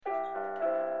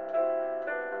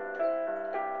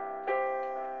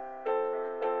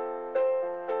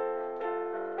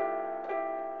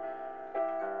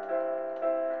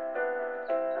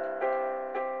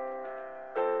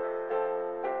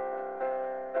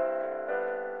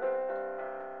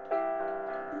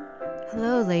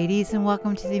Hello, ladies, and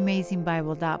welcome to the Amazing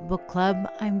Bible Book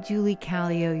Club. I'm Julie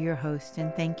Callio, your host,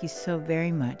 and thank you so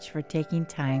very much for taking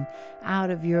time out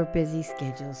of your busy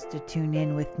schedules to tune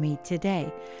in with me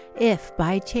today. If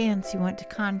by chance you want to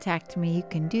contact me, you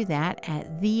can do that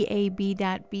at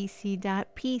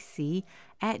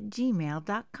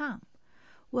theab.bc.pc@gmail.com.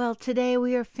 Well, today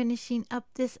we are finishing up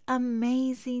this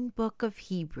amazing book of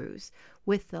Hebrews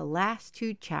with the last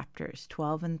two chapters,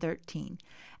 12 and 13.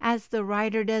 As the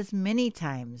writer does many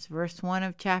times, verse 1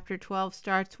 of chapter 12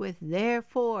 starts with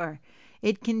therefore.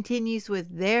 It continues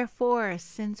with therefore,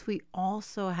 since we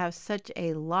also have such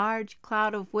a large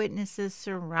cloud of witnesses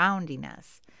surrounding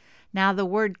us. Now, the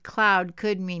word cloud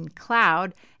could mean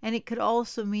cloud, and it could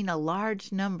also mean a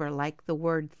large number, like the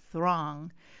word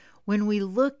throng. When we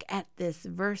look at this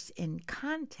verse in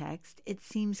context, it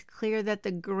seems clear that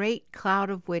the great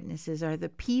cloud of witnesses are the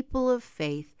people of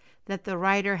faith that the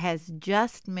writer has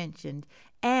just mentioned,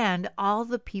 and all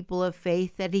the people of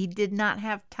faith that he did not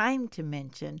have time to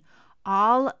mention,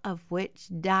 all of which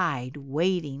died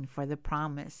waiting for the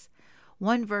promise.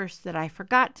 One verse that I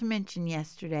forgot to mention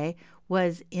yesterday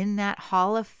was in that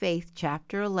Hall of Faith,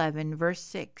 chapter 11, verse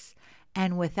 6.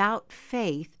 And without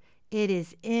faith, it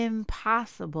is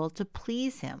impossible to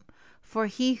please him, for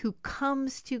he who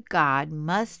comes to God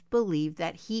must believe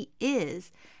that he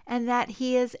is, and that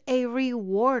he is a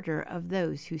rewarder of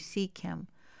those who seek him.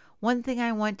 One thing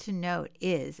I want to note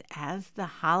is, as the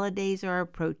holidays are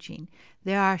approaching,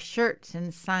 there are shirts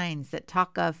and signs that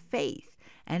talk of faith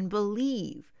and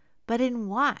believe, but in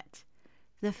what?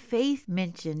 The faith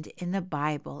mentioned in the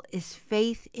Bible is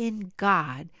faith in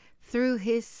God through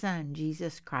his Son,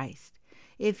 Jesus Christ.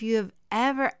 If you have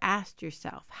ever asked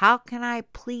yourself, how can I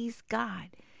please God?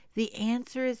 The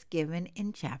answer is given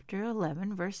in chapter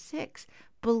 11, verse 6.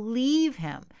 Believe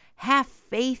him, have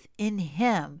faith in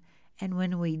him, and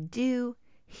when we do,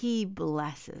 he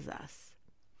blesses us.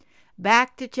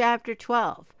 Back to chapter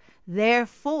 12.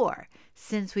 Therefore,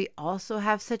 since we also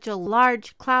have such a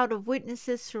large cloud of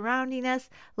witnesses surrounding us,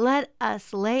 let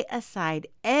us lay aside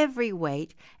every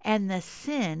weight and the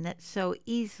sin that so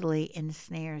easily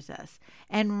ensnares us,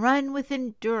 and run with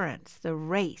endurance the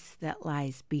race that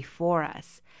lies before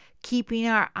us, keeping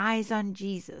our eyes on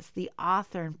Jesus, the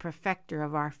author and perfecter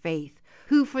of our faith,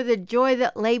 who for the joy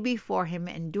that lay before him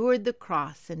endured the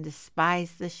cross and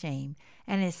despised the shame,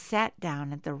 and is sat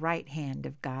down at the right hand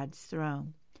of God's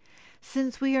throne.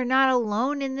 Since we are not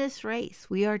alone in this race,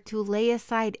 we are to lay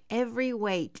aside every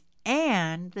weight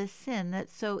and the sin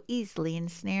that so easily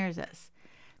ensnares us.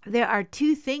 There are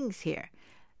two things here.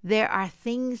 There are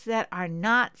things that are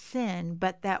not sin,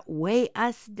 but that weigh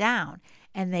us down,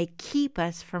 and they keep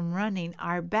us from running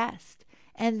our best.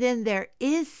 And then there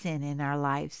is sin in our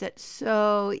lives that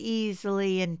so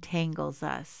easily entangles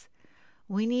us.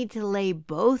 We need to lay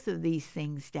both of these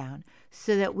things down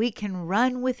so that we can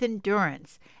run with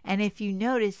endurance. And if you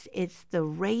notice, it's the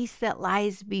race that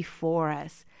lies before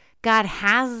us. God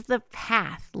has the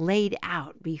path laid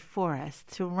out before us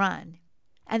to run.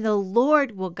 And the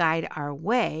Lord will guide our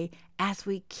way as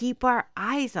we keep our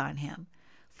eyes on him.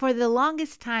 For the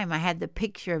longest time, I had the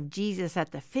picture of Jesus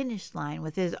at the finish line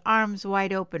with his arms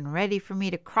wide open, ready for me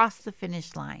to cross the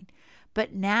finish line.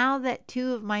 But now that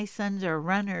two of my sons are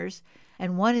runners,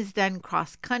 and one has done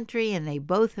cross country and they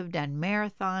both have done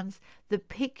marathons, the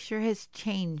picture has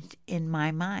changed in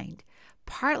my mind,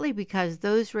 partly because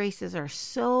those races are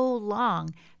so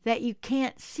long that you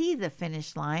can't see the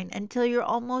finish line until you're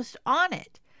almost on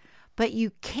it. But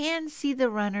you can see the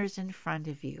runners in front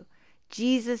of you.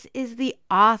 Jesus is the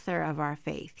author of our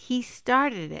faith. He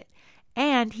started it,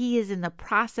 and he is in the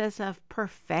process of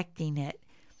perfecting it.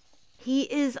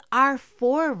 He is our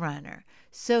forerunner,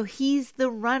 so he's the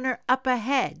runner up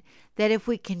ahead that if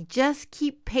we can just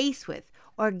keep pace with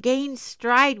or gain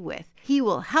stride with, he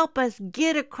will help us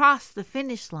get across the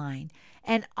finish line.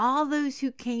 And all those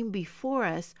who came before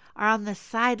us are on the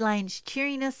sidelines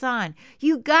cheering us on.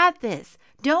 You got this.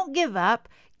 Don't give up.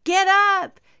 Get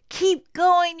up. Keep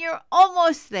going. You're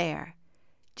almost there.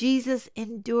 Jesus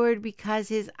endured because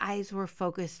his eyes were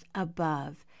focused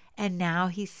above, and now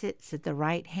he sits at the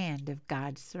right hand of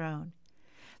God's throne.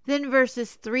 Then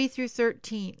verses 3 through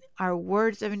 13 are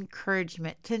words of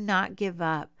encouragement to not give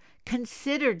up.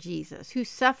 Consider Jesus, who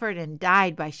suffered and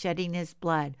died by shedding his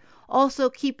blood. Also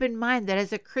keep in mind that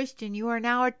as a Christian, you are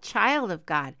now a child of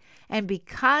God, and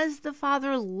because the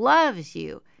Father loves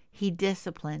you, he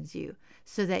disciplines you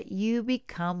so that you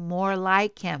become more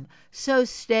like him. So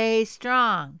stay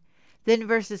strong. Then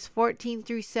verses 14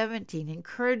 through 17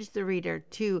 encourage the reader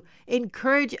to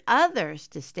encourage others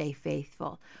to stay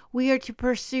faithful. We are to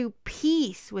pursue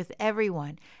peace with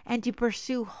everyone and to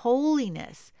pursue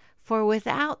holiness, for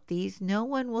without these no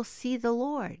one will see the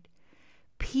Lord.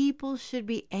 People should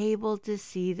be able to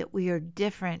see that we are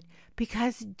different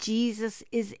because Jesus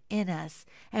is in us.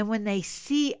 And when they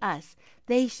see us,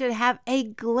 they should have a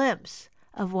glimpse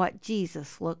of what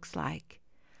Jesus looks like.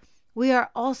 We are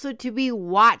also to be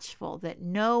watchful that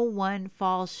no one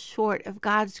falls short of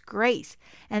God's grace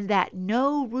and that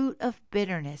no root of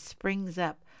bitterness springs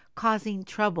up, causing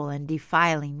trouble and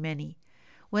defiling many.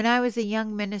 When I was a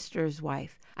young minister's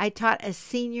wife, I taught a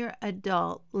senior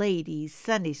adult ladies'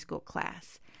 Sunday school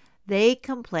class. They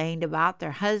complained about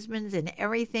their husbands and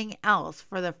everything else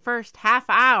for the first half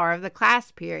hour of the class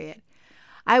period.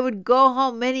 I would go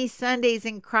home many Sundays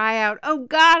and cry out, "Oh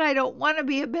God, I don't want to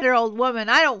be a bitter old woman.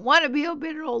 I don't want to be a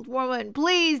bitter old woman.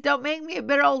 Please don't make me a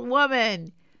bitter old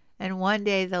woman." And one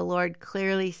day the Lord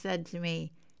clearly said to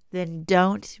me, "Then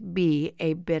don't be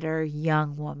a bitter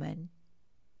young woman."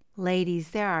 Ladies,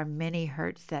 there are many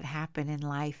hurts that happen in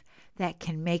life that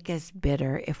can make us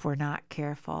bitter if we're not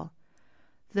careful.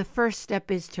 The first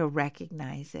step is to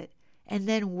recognize it and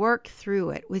then work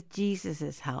through it with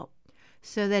Jesus' help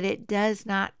so that it does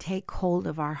not take hold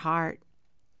of our heart.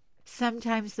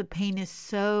 Sometimes the pain is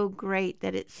so great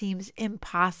that it seems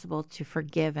impossible to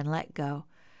forgive and let go.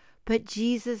 But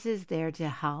Jesus is there to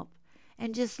help,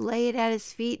 and just lay it at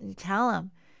his feet and tell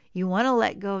him, you want to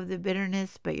let go of the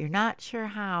bitterness, but you're not sure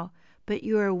how, but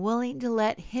you are willing to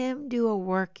let him do a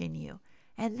work in you,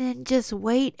 and then just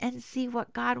wait and see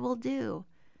what God will do.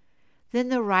 Then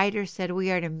the writer said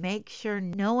we are to make sure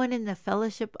no one in the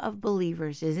fellowship of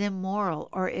believers is immoral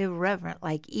or irreverent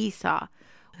like Esau,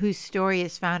 whose story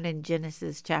is found in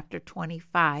Genesis chapter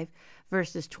 25,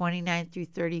 verses 29 through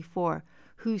 34,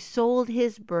 who sold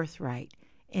his birthright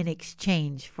in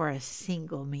exchange for a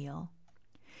single meal.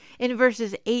 In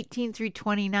verses 18 through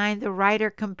 29, the writer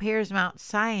compares Mount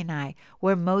Sinai,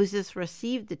 where Moses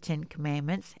received the Ten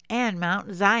Commandments, and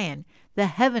Mount Zion, the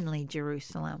heavenly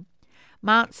Jerusalem.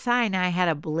 Mount Sinai had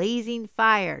a blazing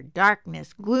fire,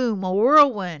 darkness, gloom, a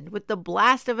whirlwind, with the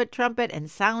blast of a trumpet and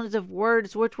sounds of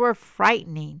words which were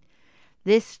frightening.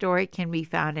 This story can be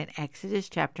found in Exodus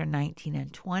chapter 19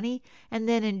 and 20, and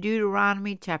then in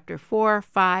Deuteronomy chapter 4,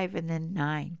 5, and then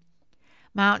 9.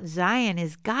 Mount Zion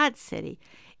is God's city.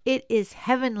 It is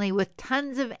heavenly with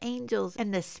tons of angels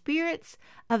and the spirits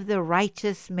of the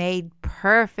righteous made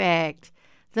perfect,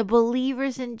 the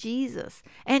believers in Jesus.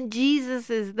 And Jesus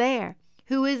is there,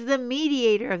 who is the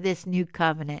mediator of this new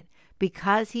covenant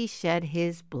because he shed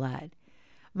his blood.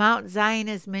 Mount Zion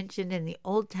is mentioned in the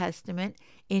Old Testament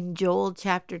in Joel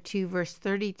chapter 2 verse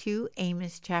 32,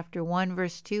 Amos chapter 1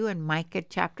 verse 2, and Micah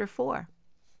chapter 4.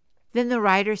 Then the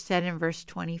writer said in verse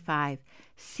 25,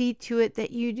 "See to it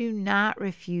that you do not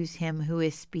refuse him who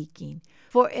is speaking.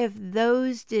 For if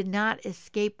those did not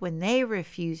escape when they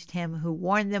refused him who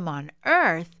warned them on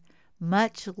earth,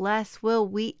 much less will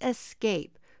we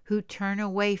escape who turn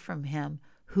away from him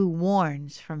who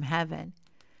warns from heaven.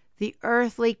 The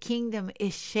earthly kingdom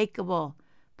is shakeable,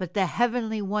 but the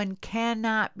heavenly one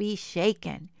cannot be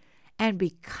shaken. And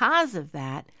because of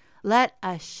that, let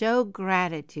us show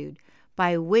gratitude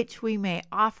by which we may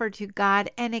offer to God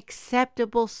an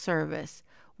acceptable service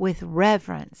with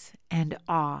reverence and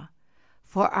awe.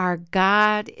 For our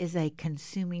God is a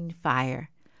consuming fire."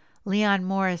 Leon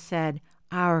Morris said,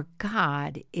 "Our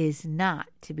God is not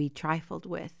to be trifled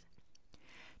with."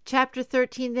 Chapter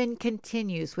 13 then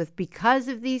continues with, because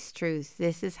of these truths,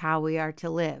 this is how we are to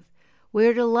live. We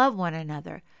are to love one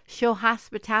another, show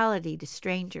hospitality to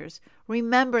strangers,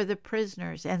 remember the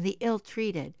prisoners and the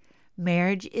ill-treated.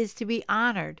 Marriage is to be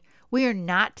honored. We are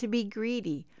not to be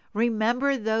greedy.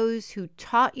 Remember those who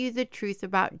taught you the truth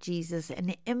about Jesus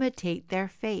and imitate their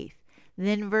faith.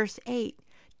 Then verse 8,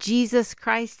 Jesus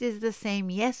Christ is the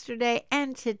same yesterday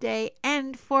and today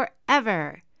and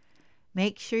forever.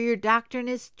 Make sure your doctrine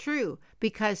is true,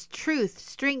 because truth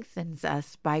strengthens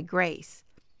us by grace.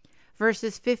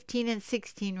 Verses 15 and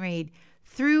 16 read,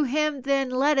 "Through him then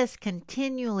let us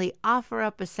continually offer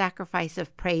up a sacrifice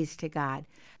of praise to God.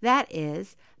 That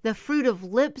is, the fruit of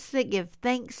lips that give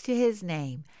thanks to his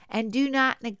name, and do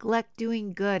not neglect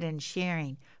doing good and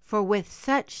sharing, for with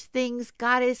such things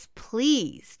God is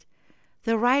pleased."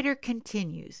 The writer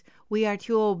continues, we are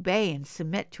to obey and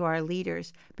submit to our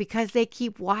leaders because they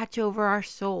keep watch over our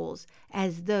souls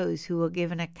as those who will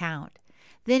give an account.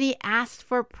 Then he asked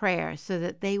for prayer so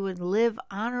that they would live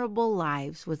honorable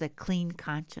lives with a clean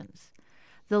conscience.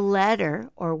 The letter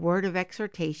or word of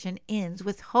exhortation ends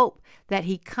with hope that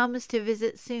he comes to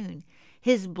visit soon.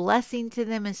 His blessing to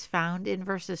them is found in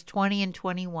verses 20 and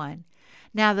 21.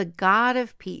 "Now the God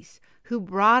of peace, who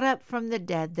brought up from the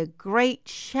dead the great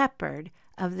shepherd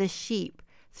of the sheep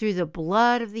through the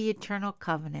blood of the eternal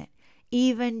covenant,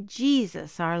 even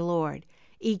Jesus our Lord,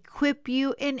 equip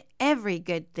you in every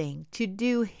good thing to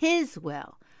do His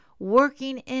will,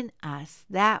 working in us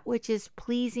that which is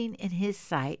pleasing in His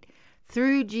sight,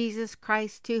 through Jesus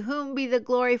Christ, to whom be the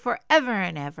glory forever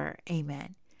and ever.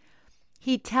 Amen.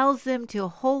 He tells them to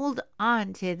hold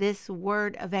on to this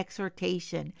word of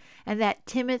exhortation and that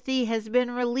Timothy has been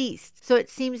released. So it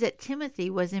seems that Timothy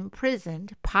was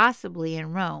imprisoned, possibly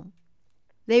in Rome.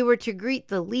 They were to greet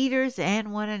the leaders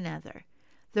and one another.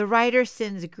 The writer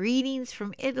sends greetings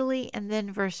from Italy, and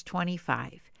then verse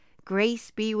 25.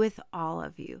 Grace be with all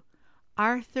of you.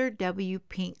 Arthur W.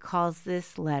 Pink calls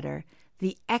this letter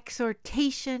the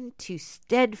exhortation to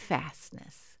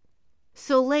steadfastness.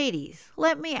 So ladies,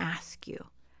 let me ask you,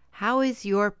 how is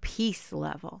your peace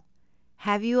level?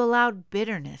 Have you allowed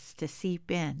bitterness to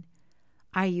seep in?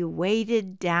 Are you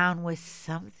weighted down with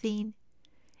something?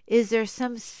 Is there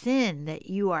some sin that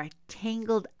you are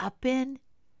tangled up in?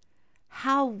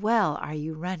 How well are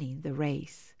you running the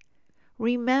race?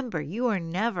 Remember, you are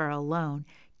never alone.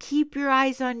 Keep your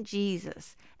eyes on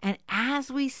Jesus, and as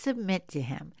we submit to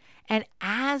Him, and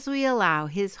as we allow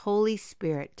His Holy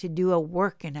Spirit to do a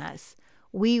work in us,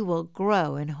 we will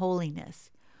grow in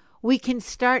holiness. We can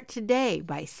start today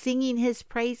by singing His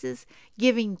praises,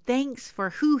 giving thanks for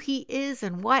who He is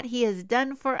and what He has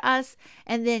done for us,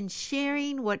 and then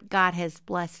sharing what God has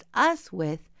blessed us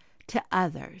with to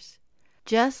others.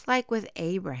 Just like with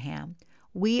Abraham,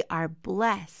 we are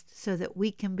blessed so that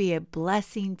we can be a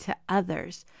blessing to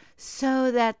others,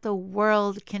 so that the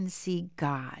world can see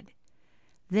God.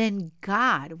 Then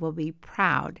God will be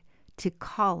proud to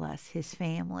call us His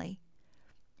family.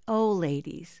 Oh,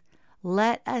 ladies,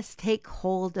 let us take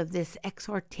hold of this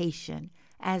exhortation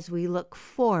as we look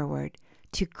forward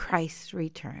to Christ's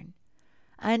return.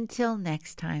 Until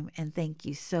next time, and thank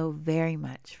you so very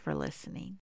much for listening.